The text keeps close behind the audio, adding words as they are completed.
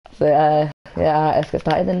So yeah, let's get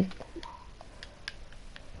started then.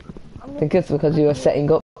 I think it's because you were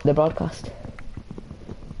setting up the broadcast.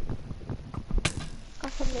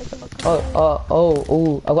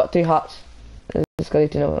 Oh, I've got 3 hearts. There's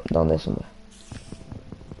got to know down there somewhere.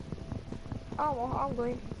 Oh, well, I'm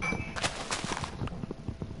going.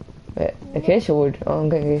 Wait, acacia wood. Oh, I'm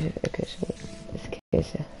getting acacia wood. It's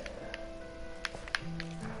acacia.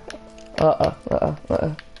 I'm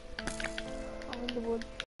in the woods.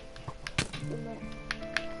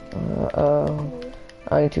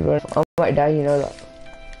 I need to run. I might die, you know that.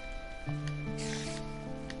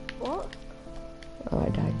 What? I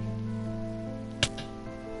might die.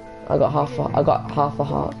 I got half a heart. I got half a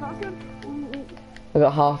heart.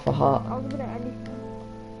 I was gonna end it.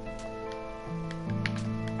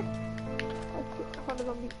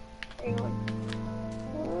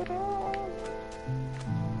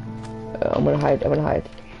 I'm gonna hide.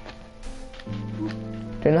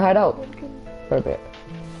 Can I hide out? For a bit.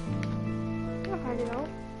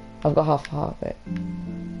 I've got half a heart, mate.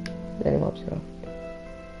 Any mobs around?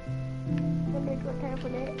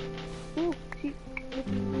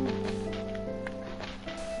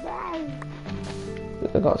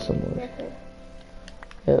 I got some more.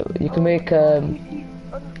 Yeah, you can make do I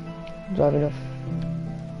have enough?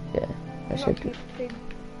 Yeah, I should do.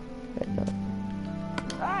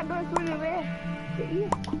 Ah, no, it's really rare.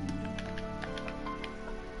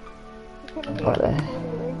 Right there.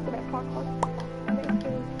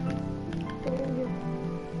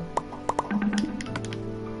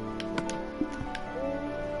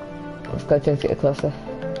 Let's go try to get closer.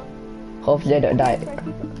 Hopefully I don't die.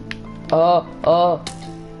 Oh,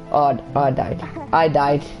 I died.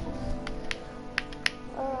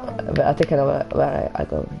 But I think I know where I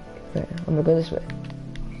go. Right, I'm gonna go this way.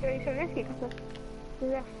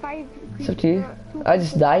 It's up to you. I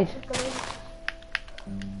just died.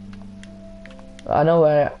 I know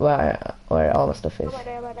where all my stuff is.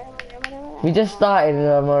 We just started and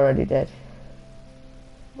I'm already dead.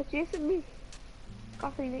 But chasing me.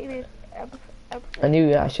 I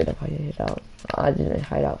knew I should have hid out. I didn't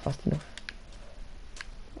hide out fast enough.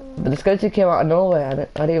 But the skeleton came out of nowhere.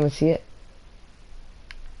 I didn't even see it.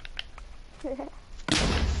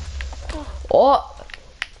 Oh!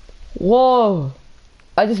 Whoa!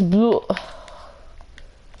 I just blew.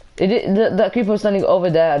 That creeper was standing over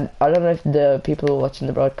there. I don't know if the people watching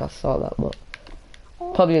the broadcast saw that, but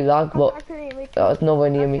probably lag. But that was nowhere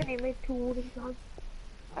near me.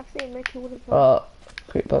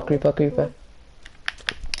 Creeper.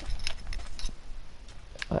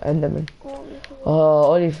 Enderman.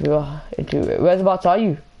 Oh, only if you are into it. Whereabouts are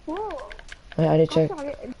you? I need to check.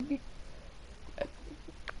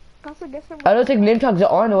 I don't think name tags are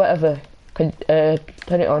on or whatever. Can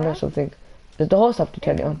turn it on or something. Does the host have to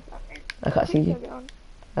turn it on? I can't see you.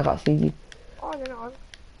 Oh, they're not on.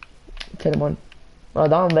 Turn them on. Oh,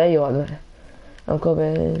 down there you are. I'm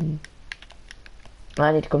coming.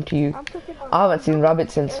 I need to come to you. I haven't seen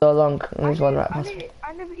rabbits in so long, and there's one right past me.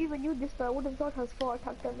 I never even knew this, but I would have thought it was 4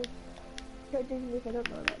 attack damage. I don't know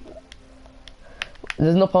that.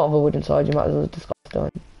 There's no point of a wooden sword, you might as well just got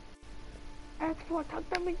stone. That's 4 attack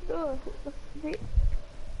damage though.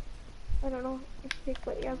 I don't know. It's big,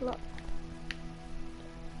 but he has a lot.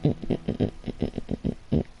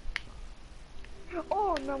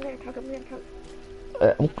 Oh no, I'm gonna attack.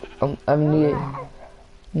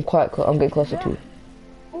 I'm quite close. I'm getting closer to you.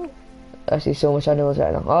 I see so much animals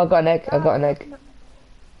right now. Oh, I got an egg.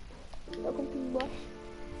 Welcome to the bush.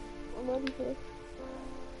 I'm ready for this.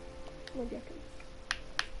 No jacket.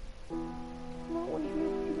 I'm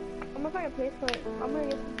gonna find a place for it. I'm gonna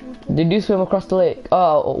get some food. Did you swim across the lake?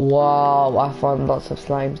 Oh wow! I found lots of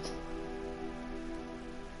slimes.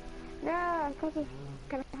 Nah, because of.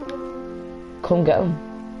 Can I have them? Come get them.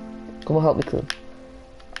 Come and help me kill them.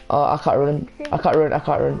 Oh, I can't run. I can't run.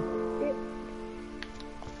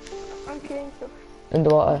 I'm killing stuff. In the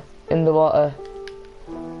water.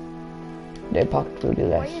 The impact will be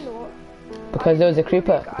less. Why you know? Because there was a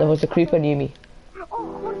creeper near me. Oh,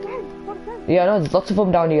 what again? Yeah, no, there's lots of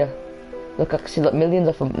them down here. Look, I can see like millions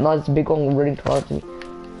of them. Now there's a big one running towards me.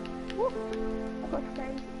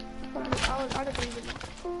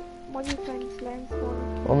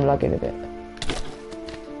 I'm lagging a bit.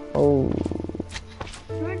 Oh.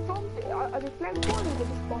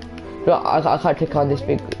 No, I can't click on this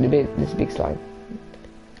big slime.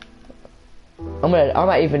 I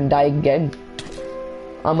might even die again.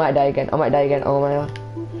 I might die again. Oh my god.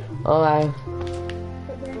 Oh my.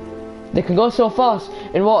 They can go so fast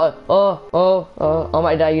in water. Oh, I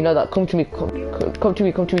might die. You know that. Come to me. Come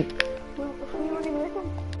to me.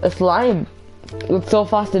 A slime. It's so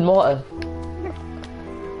fast in water.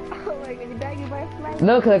 my god, you dying by a fly?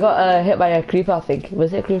 No, because I got hit by a creeper, I think.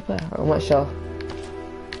 Was it a creeper? I'm not sure.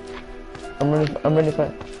 I'm running for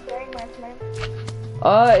it. Dying by a fly.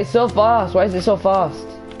 Oh, it's so fast. Why is it so fast?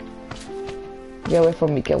 Get away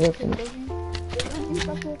from me. Get away from me.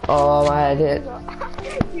 Oh my head hit.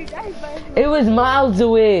 You died by a fly. It was miles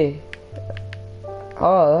away.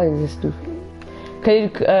 Oh, that is stupid. Can you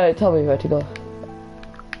tell me where to go? I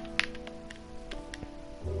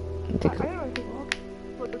don't know where to go.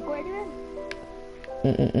 But go anywhere.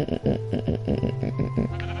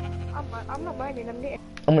 I'm not mining, I'm getting.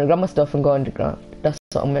 I'm gonna grab my stuff and go underground. That's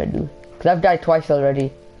what I'm gonna do. Cause I've died twice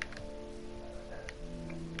already.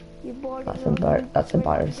 You bored. That's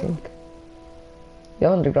embarrassing.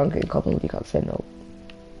 You're underground getting cobbled, you can't say no.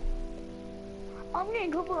 I'm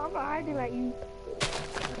getting couple, I'm not hiding like you.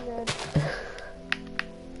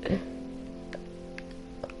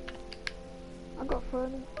 I got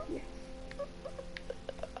furnace, yes.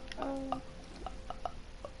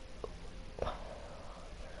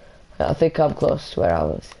 I think I'm close to where I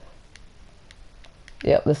was.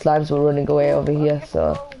 Yep, the slimes were running away over here,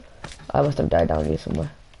 so I must have died down here somewhere.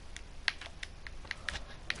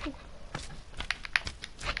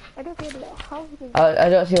 I don't see the house. I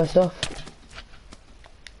don't see my stuff.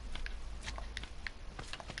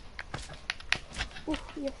 Ooh,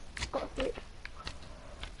 yes, got it.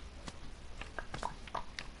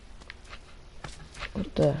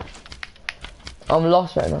 What the? I'm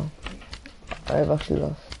lost right now. I've actually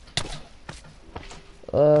lost.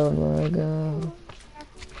 Oh my god.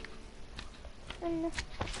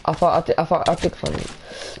 I thought I took something.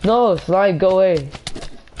 No, slide, go away.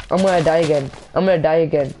 I'm gonna die again. I'm gonna die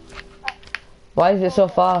again. Why is it so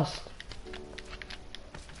fast?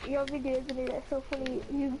 Your video isn't it? That's so funny.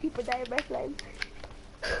 You people die by slimes.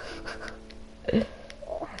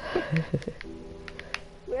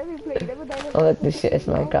 Whenever you play, you never die by Oh look, this shit is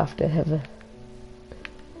Minecraft ever.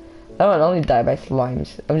 I don't only die by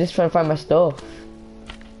slimes. I'm just trying to find my stuff.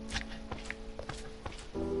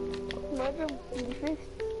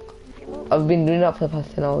 I've been doing that for the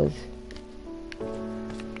past 10 hours.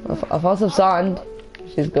 I found some sand,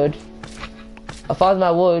 which is good. I found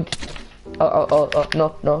my wood. Oh,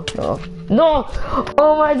 no. No!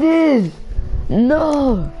 Oh my days!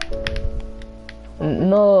 No!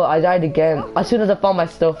 No, I died again. As soon as I found my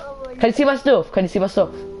stuff. Can you see my stuff? Can you see my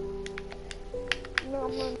stuff? No,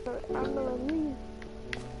 I'm gonna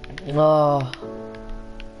leave. Oh.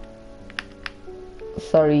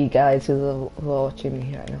 Sorry guys who are watching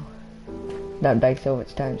me right now. I've died so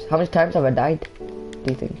much times. How many times have I died, do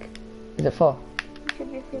you think? Is it 4? You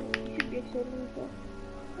should be a loser.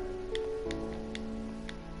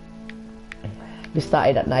 We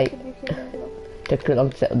started at night. Took too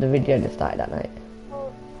long to set up the video and it started at night.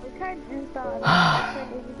 Well, we tried to do that.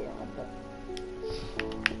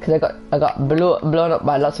 Cause I got blown up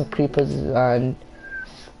by lots of creepers and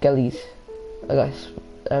skellies. I got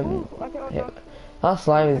yeah. That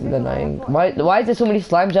slime is annoying. Why is there so many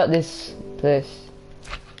slimes at this place?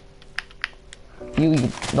 You're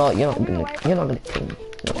not gonna kill me.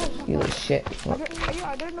 No, you little shit.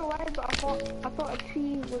 I don't know why, but I thought a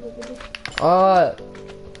tree was a good.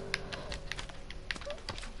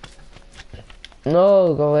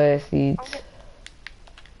 No, go away, seeds.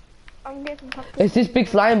 I'm getting cactus. It's this big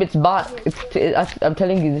slime. It's bad. I'm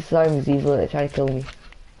telling you, this slime is evil. It's trying to kill me.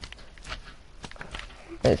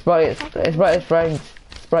 It's brought its friends. It's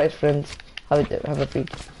brought its friends. Have a feed.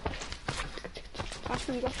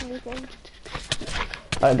 Actually, we got some new friends.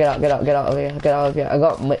 Alright, get out of here. I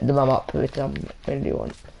got the map, which I'm really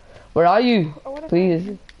want. Where are you?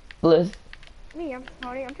 Please. Bliss. Me, I'm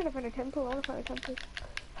sorry. I'm trying to find a temple. I want to find a temple.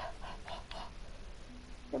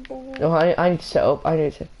 No, I need to set up. I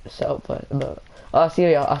need to set up first. But oh,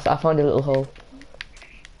 see, I found a little hole.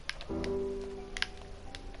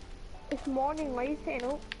 It's morning. Why are you setting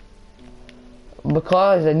up?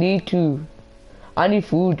 Because I need to. I need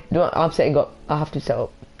food. No, I'm setting up. I have to set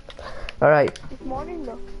up. Alright. It's morning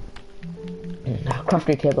though.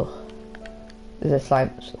 Crafting table. There's a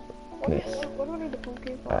slime. Yes. What do I need the food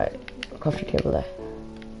cave for? Alright. Crafting table there.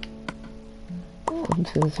 1,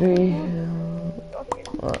 2, 3.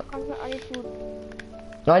 I need food.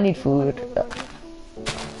 I need food.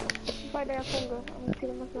 If I die of hunger, I'm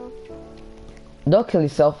killing myself. Don't kill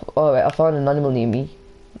yourself. Alright, I found an animal near me.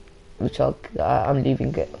 Which I'm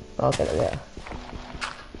leaving it. I'll get it later.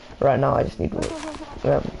 Right now I just need wood.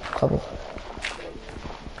 Cobble.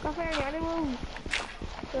 Can't find any animals.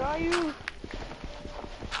 Where are you?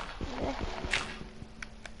 Yeah.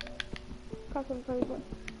 Can't find what?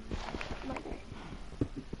 Might die.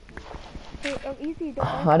 Hey, easy, don't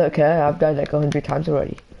die. I don't care. I've died like 100 times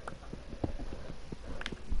already.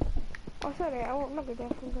 Oh, sorry, I'm not good there.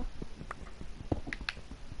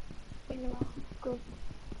 Good.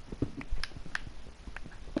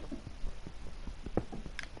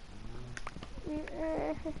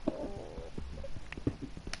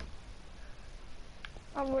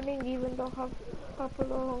 I'm running even though I have a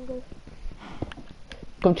couple of hungers.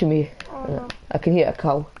 Come to me. Oh no. I can hear a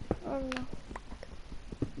cow. Oh no.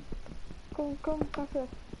 Come faster.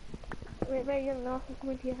 Wait, you're not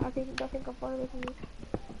coming here. I think I'm far away from you.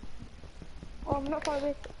 Oh, I'm not far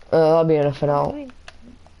away. I'll be enough for now.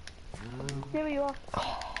 There you are.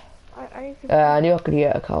 I need to... I knew I could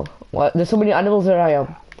hear a cow. What? There's so many animals where I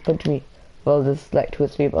am. Come to me. Well, there's like 2 or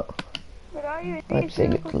 3, but Where are you? I'm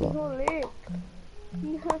saying it too long. So late.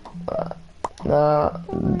 Nah,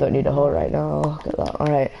 don't need a hole right now. Look at that.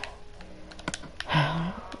 Alright.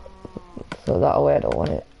 So that way I don't want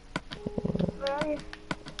it. Where are you?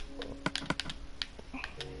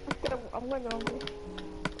 I'm going wrong way.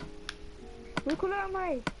 Which color am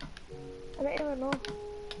I? I don't even know.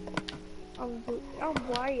 I'm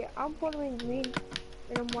white. I'm following green.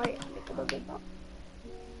 And I'm white.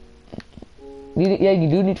 Yeah, you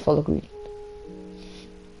do need to follow green.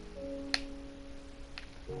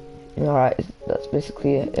 Alright, that's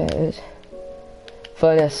basically it. Yeah, it is.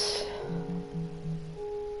 Furnace.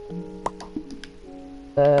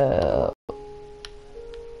 Oh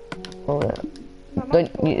yeah. Don't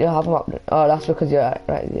you have them up? Oh, that's because you're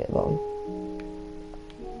right at the bottom.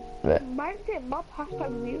 Right. Mine said map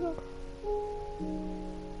 #0.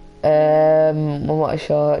 I'm not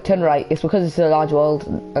sure. Turn right. It's because it's a large world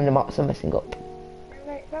and the maps are messing up.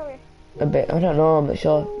 Right, that way. A bit. I don't know. I'm not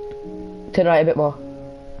sure. Turn right a bit more.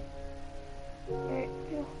 Right,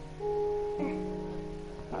 yeah.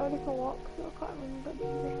 I only can walk, so I can't remember.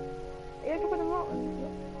 You have to put them out.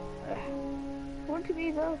 I want to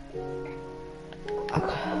be though.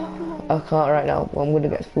 I can't right now. But I'm gonna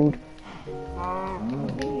get food.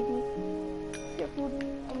 Get food.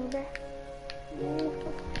 I'm there.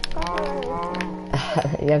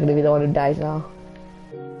 You're gonna be the one who dies now.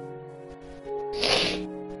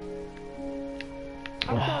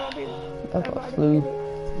 I've got flu.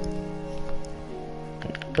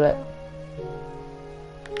 But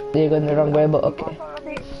you're going the wrong way, but okay.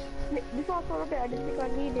 Before I thought of it, I didn't think I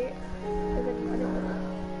need it.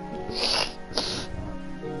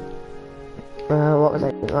 What was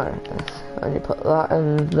I doing? Alright, I need to put that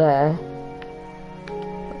in there.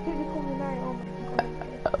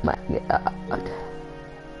 Oh my god.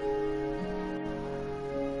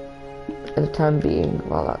 For the time being,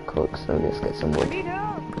 while that cooks, let me just get some wood.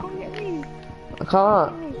 I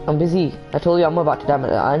can't. I'm busy. I told you I'm about to damn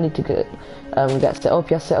it. I need to get set up.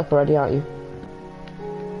 You're set up already, aren't you?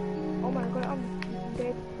 Oh my god, I'm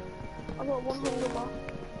dead. I got 100 bar.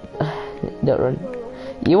 Don't run.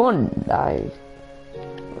 You won't die.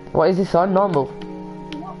 What is this on? Normal?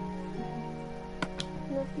 What?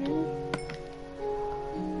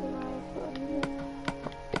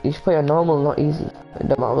 You should put your normal, not easy.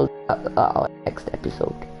 The normal our next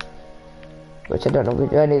episode. Which I don't know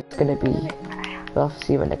when it's gonna be. We'll have to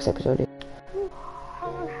see when next episode is.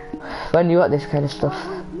 When you got this kind of stuff.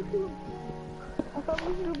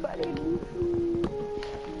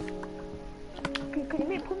 Can you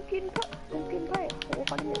make pumpkin pie?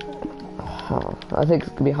 Oh, I think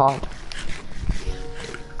it's gonna be hard.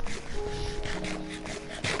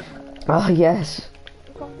 Oh yes.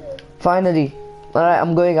 Finally. Alright,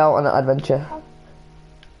 I'm going out on an adventure.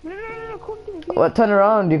 No, come to me. What? Turn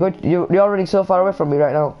around. You're already so far away from me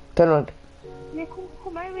right now. Turn around. Yeah,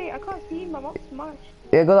 come my way. I can't see my map's smashed.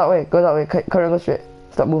 Yeah, go that way. Go that way. Carry on, go straight.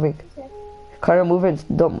 Stop moving. Okay. Carry on moving.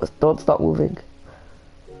 Don't stop moving.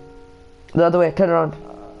 The other way. Turn around.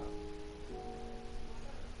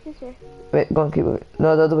 This way. Wait, go on, keep moving.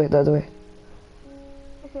 No, the other way. This way.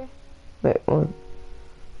 Wait, one.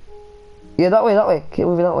 Yeah, that way. Keep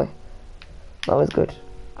moving that way. That was good.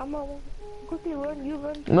 I'm a quickly run. You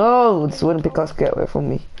run. No, it's wooden pickaxe. Get away from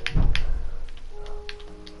me.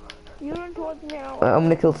 You run towards me. I'm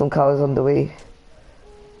gonna kill some cows on the way.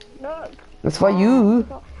 No. It's for you.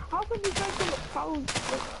 How can you try to look cows?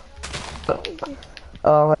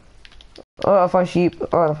 Oh, I found sheep.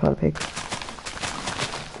 Oh, I found a pig. This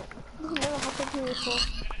never happened to me before.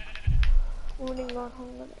 Running around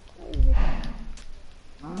hunger.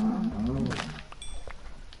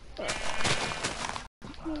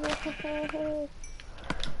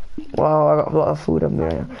 Wow, I got a lot of food on me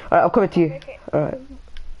right now. Alright, I'm coming to you. Alright.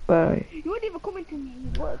 Bye. You weren't even coming to me.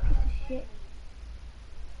 What a piece of shit.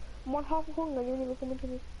 I'm on half a hunger. You weren't even coming to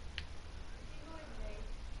me.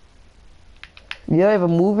 You're not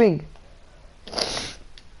even moving.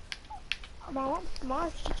 My mom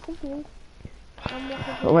smashed. Just come to me. I'm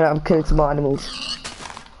walking. When I'm killing some more animals.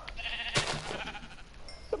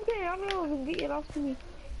 Stop getting animals and get it off to me.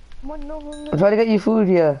 I'm on no hunger. I'm trying to get you food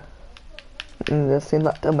here. They're saying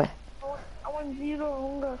that to me. I want 0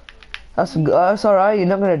 hunger. That's alright, you're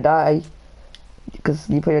not gonna die. Because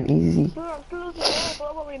you play on easy. Dude, I'm still losing water, but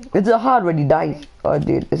I'm going Is it hard when you die? Oh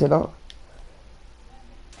dude, is it not?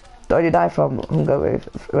 Don't you die from hunger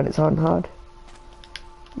when it's on hard?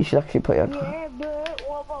 You should actually put it on hard. Yeah, but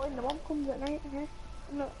what about when the mom comes at night?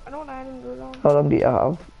 No, I don't know, I didn't go down. How long do you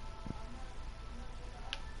have?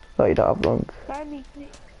 Oh, you don't have long. Come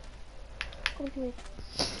to me.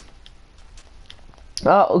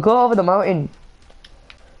 Oh, go over the mountain.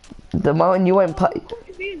 The mountain you went Come to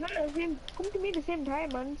me, come to me at the same time,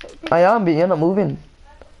 man. So I am, but you're not moving.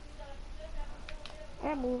 I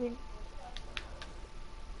am moving.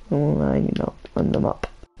 Oh, no, you're not on the map.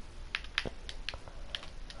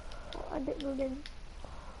 I didn't move in.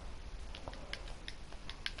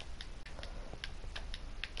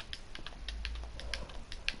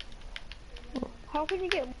 How can you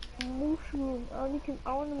get mushroom? I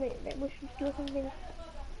want to make like mushrooms do something.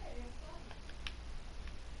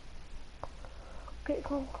 Okay,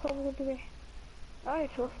 come to me.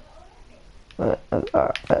 Alright, sure.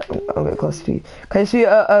 I'll get close to you. Can you see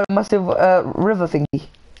a massive river thingy?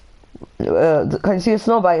 Can you see a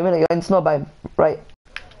snow biome? You're in snow biome, right?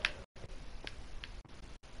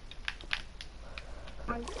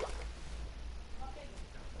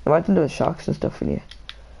 Imagine there was sharks and stuff in here.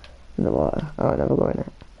 In the water. I'll never go in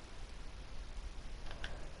it.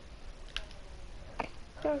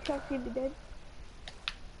 Don't sharks you'd be dead.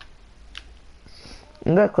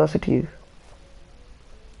 I'm gonna get closer to you.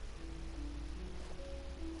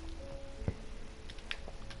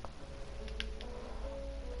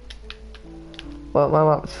 Well, my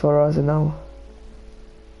map's 4 hours now.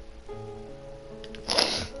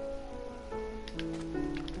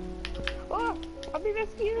 Oh, I've been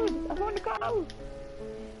rescued. I found a cow.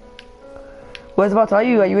 Where's about are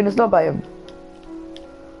you? Are you in the snow biome?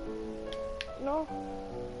 No.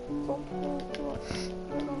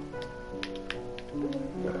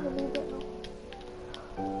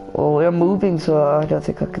 Well, we're moving, so I don't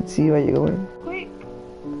think I can see where you're going. Quick.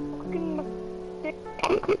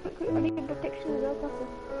 I need protection as well, Pastor.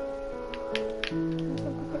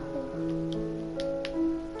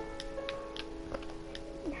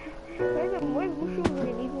 Where's mushrooms when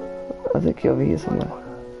you need one? I think you're over here somewhere.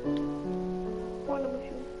 One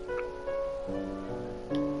mushroom.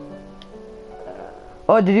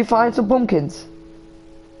 Oh, did you find some pumpkins?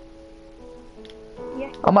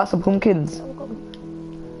 Yeah. I'm at some pumpkins. I'm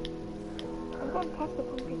going past the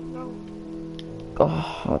pumpkins now.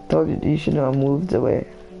 Oh, I told you shouldn't have moved away.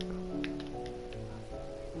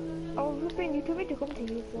 I was just saying you told me to come to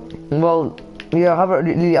you, so. Well, yeah, I haven't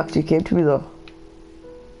really actually came to me though.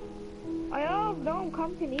 I have, now I'm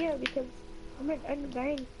camping here because I'm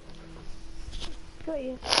dying. Got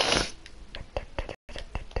you.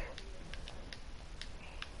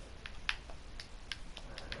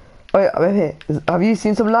 Oh yeah, wait here. Have you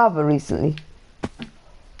seen some lava recently?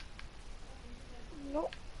 No.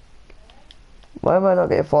 Why am I not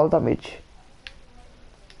getting fall damage?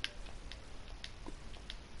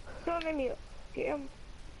 Don't let me get him.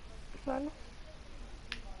 Son.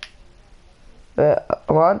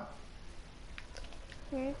 Amaan?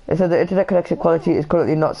 Hmm? It said the internet connection quality is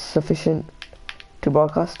currently not sufficient to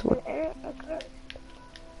broadcast. What?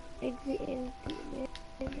 Exit in.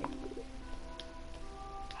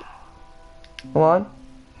 Amaan?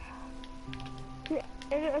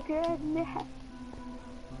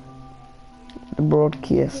 The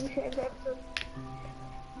broadcast.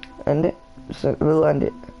 End it. So we'll end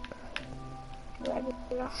it.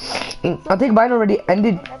 I think mine already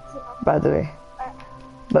ended, by the way.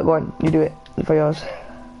 But go on, you do it for yours.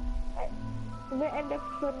 I'm gonna end the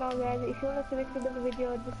episode now, guys. If you want to make the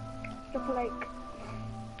video, just stuff like.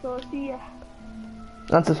 So see ya.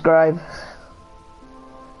 And subscribe.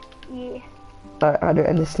 Yeah. Alright, how do I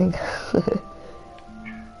end this thing?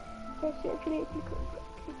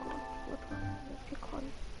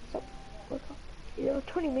 It was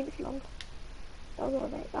 20 minutes long. That was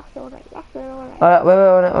alright, that's alright, that's alright.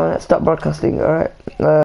 Alright, wait, stop broadcasting, alright.